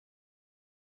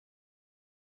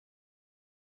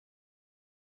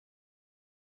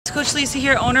it's Coach Lisa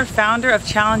here, owner, founder of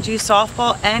Challenge U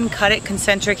Softball and CUDIT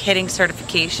Concentric Hitting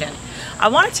Certification. I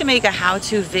wanted to make a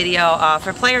how-to video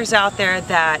for players out there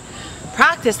that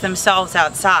practice themselves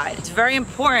outside. It's very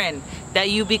important that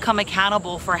you become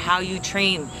accountable for how you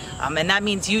train, and that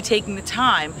means you taking the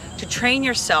time to train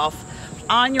yourself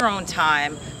on your own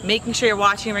time, making sure you're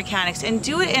watching your mechanics, and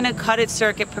do it in a CUDIT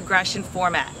circuit progression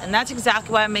format. And that's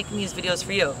exactly why I'm making these videos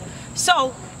for you.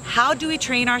 So, how do we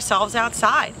train ourselves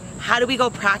outside? How do we go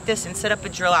practice and set up a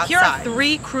drill outside? Here are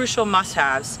 3 crucial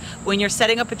must-haves when you're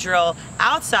setting up a drill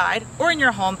outside or in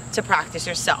your home to practice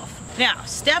yourself. Now,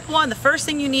 step 1, the first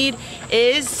thing you need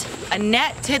is a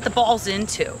net to hit the balls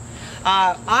into.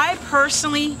 I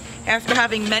personally, after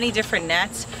having many different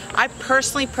nets, I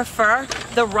personally prefer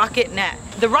the Rocket net.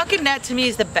 The Rocket net to me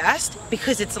is the best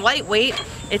because it's lightweight,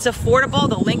 it's affordable,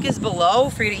 the link is below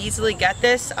for you to easily get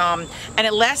this, and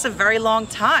it lasts a very long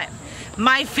time.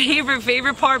 My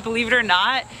favorite part, believe it or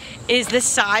not, is the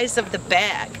size of the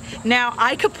bag. Now,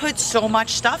 I could put so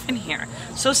much stuff in here.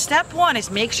 So step 1 is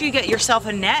make sure you get yourself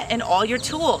a net and all your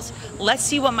tools. Let's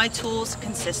see what my tools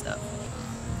consist of.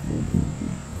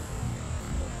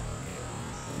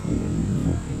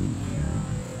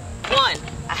 1,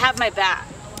 I have my bat.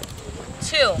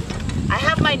 2, I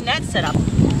have my net set up.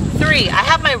 3, I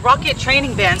have my Rocket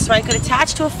training band so I could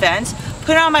attach to a fence,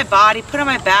 put it on my body, put it on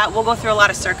my bat. We'll go through a lot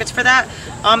of circuits for that,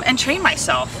 and train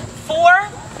myself. 4,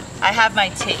 I have my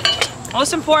tee.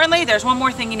 Most importantly, there's one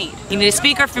more thing you need. You need a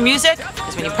speaker for music,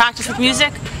 because when you practice with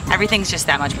music, everything's just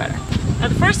that much better. Now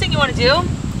the first thing you want to do,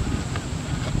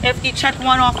 after you check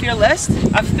 1 off your list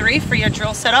of 3 for your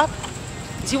drill setup,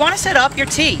 is you want to set up your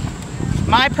tee.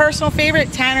 My personal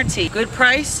favorite, Tanner tee. Good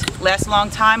price, lasts a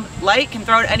long time, light, can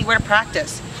throw it anywhere to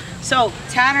practice. So,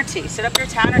 Tanner tee, set up your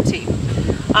Tanner tee.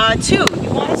 2, you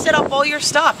want to set up all your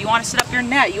stuff. You want to set up your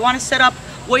net. You want to set up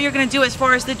what you're going to do as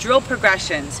far as the drill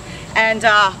progressions. And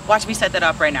watch me set that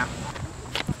up right now.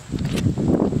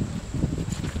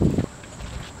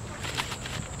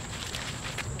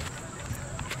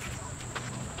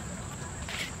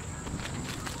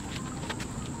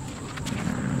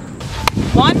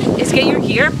 One is get your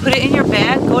gear, put it in your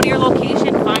bag, go to your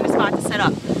location, find a spot to set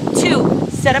up. 2,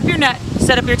 set up your net,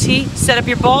 set up your tee, set up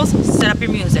your balls, set up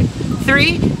your music.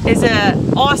 3 is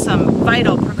an awesome,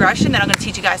 vital progression that I'm going to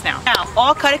teach you guys now. Now,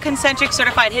 all CUDIT Concentric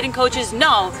certified hitting coaches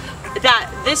know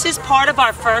that this is part of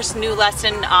our first new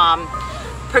lesson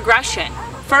progression.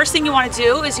 First thing you want to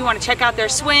do is you want to check out their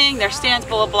swing, their stance,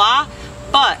 blah, blah, blah.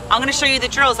 But I'm going to show you the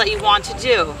drills that you want to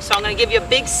do. So I'm going to give you a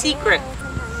big secret.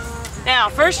 Now,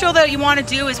 first drill that you want to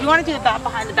do is we want to do the bat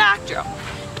behind the back drill.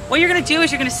 What you're going to do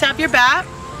is you're going to set up your bat,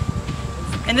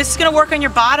 and this is going to work on your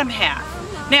bottom half.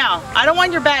 Now, I don't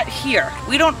want your bat here.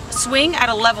 We don't swing at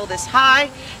a level this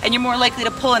high, and you're more likely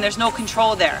to pull and there's no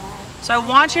control there. So I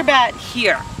want your bat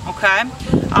here, okay?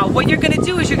 What you're going to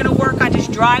do is you're going to work on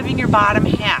just driving your bottom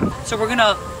half. So we're going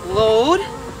to load,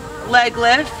 leg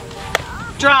lift,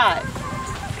 drive,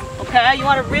 okay? You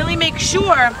want to really make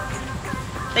sure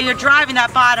that you're driving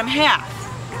that bottom half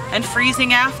and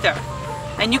freezing after.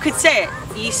 And you could say it,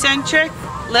 eccentric,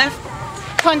 lift,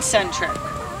 concentric.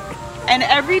 And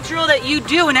every drill that you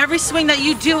do and every swing that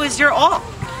you do is your all.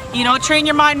 You know, train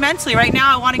your mind mentally. Right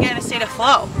now I want to get in a state of flow.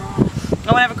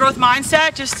 I want to have a growth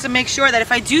mindset just to make sure that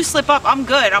if I do slip up, I'm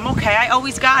good, I'm okay, I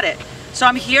always got it. So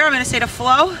I'm here, I'm in a state of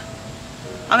flow.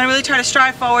 I'm going to really try to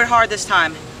strive forward hard this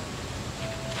time.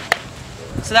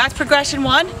 So that's progression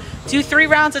 1. Do 3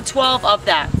 rounds of 12 of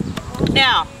that.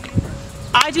 Now,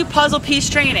 I do puzzle piece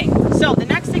training. So the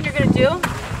next thing you're going to do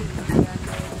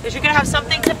is you're going to have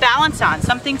something to balance on,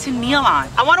 something to kneel on.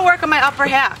 I want to work on my upper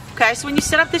half, okay? So when you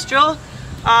set up this drill,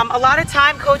 a lot of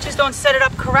time coaches don't set it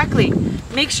up correctly.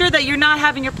 Make sure that you're not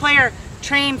having your player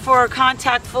train for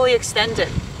contact fully extended.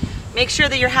 Make sure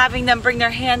that you're having them bring their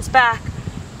hands back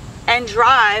and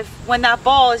drive when that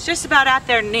ball is just about at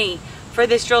their knee for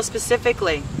this drill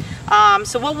specifically.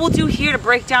 So what we'll do here to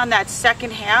break down that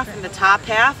second half and the top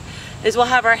half is we'll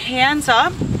have our hands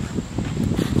up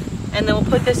and then we'll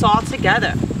put this all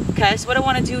together. Okay, so what I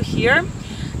want to do here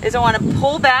is I want to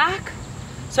pull back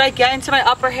so I get into my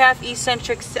upper half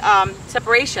eccentric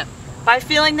separation. By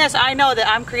feeling this, I know that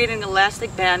I'm creating an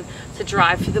elastic band to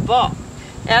drive through the ball.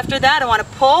 After that, I want to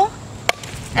pull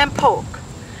and poke.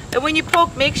 And when you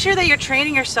poke, make sure that you're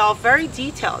training yourself very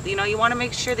detailed. You know, you want to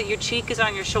make sure that your cheek is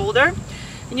on your shoulder.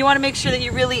 And you want to make sure that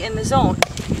you're really in the zone.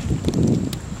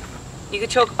 You can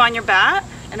choke up on your bat,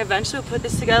 and eventually we'll put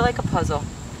this together like a puzzle.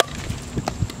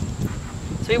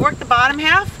 So we work the bottom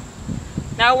half,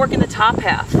 now we're working the top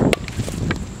half.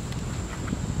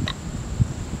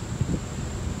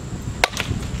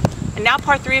 And now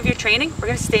part 3 of your training, we're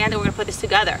going to stand and we're going to put this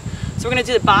together. So we're gonna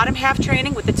do the bottom half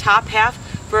training with the top half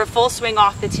for a full swing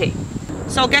off the tee.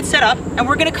 So get set up, and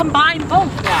we're gonna combine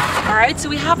both now, all right? So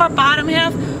we have our bottom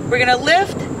half, we're gonna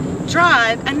lift,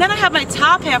 drive, and then I have my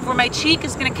top half where my cheek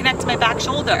is gonna connect to my back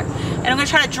shoulder. And I'm gonna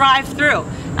try to drive through.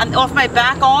 And off my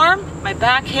back arm, my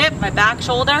back hip, my back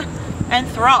shoulder, and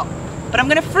throw. But I'm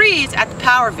gonna freeze at the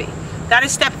power V. That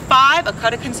is step 5 of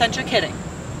CUDIT concentric hitting.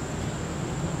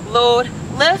 Load,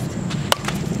 lift,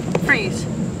 freeze.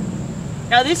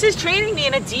 Now this is training me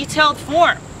in a detailed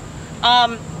form.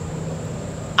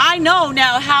 I know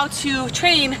now how to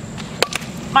train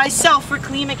myself for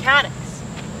clean mechanics.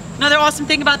 Another awesome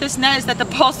thing about this net is that the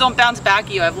balls don't bounce back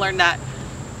at you. I've learned that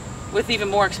with even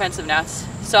more expensive nets.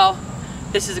 So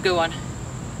this is a good one.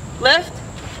 Lift,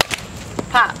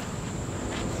 pop.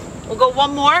 We'll go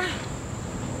one more.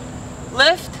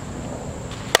 Lift,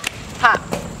 pop.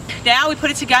 Now we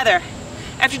put it together.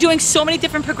 After doing so many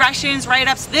different progressions,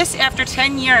 write-ups, this after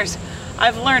 10 years,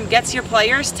 I've learned gets your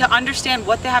players to understand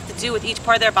what they have to do with each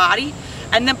part of their body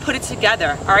and then put it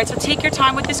together. All right, so take your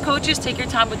time with this, coaches, take your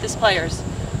time with this, players.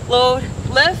 Load,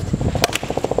 lift,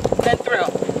 then through.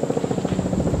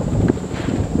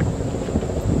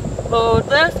 Load,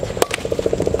 lift,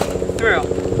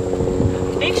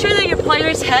 through. Make sure that your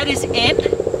player's head is in.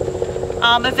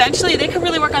 Eventually, they can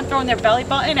really work on throwing their belly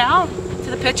button out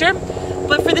to the pitcher.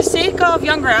 But for the sake of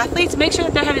younger athletes, make sure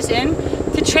that their head is in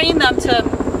to train them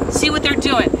to see what they're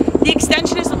doing. The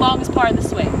extension is the longest part of the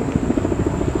swing.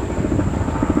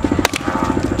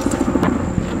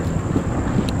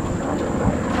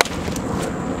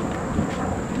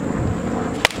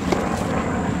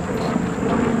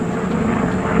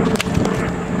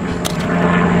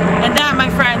 And that, my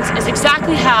friends, is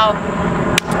exactly how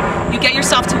you get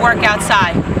yourself to work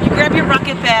outside. You grab your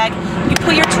bucket bag, you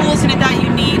put your tools in it that you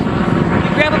need,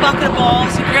 you grab a bucket of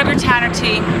balls, you grab your tanner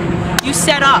tee, you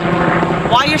set up.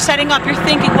 While you're setting up, you're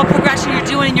thinking what progression you're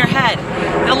doing in your head.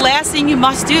 The last thing you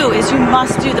must do is you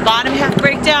must do the bottom half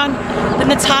breakdown, then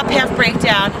the top half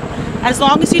breakdown. As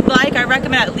long as you'd like, I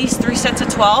recommend at least 3 sets of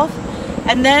 12,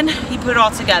 and then you put it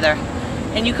all together.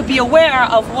 And you could be aware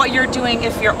of what you're doing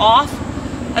if you're off,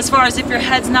 as far as if your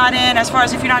head's not in, as far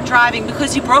as if you're not driving,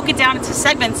 because you broke it down into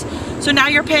segments, so now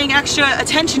you're paying extra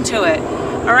attention to it.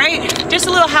 All right, just a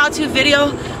little how-to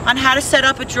video on how to set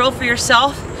up a drill for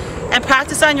yourself and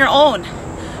practice on your own.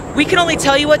 We can only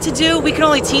tell you what to do, we can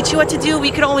only teach you what to do, we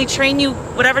can only train you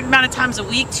whatever amount of times a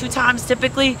week, 2 times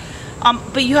typically,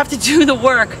 but you have to do the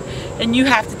work and you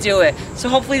have to do it. So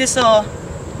hopefully this will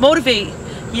motivate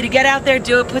you to get out there,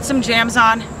 do it, put some jams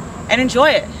on, and enjoy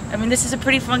it. I mean, this is a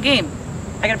pretty fun game.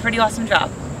 I got a pretty awesome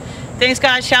job. Thanks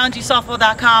guys,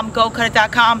 challengesoftball.com,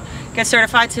 gocudit.com, get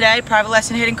certified today, private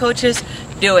lesson hitting coaches,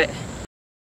 do it.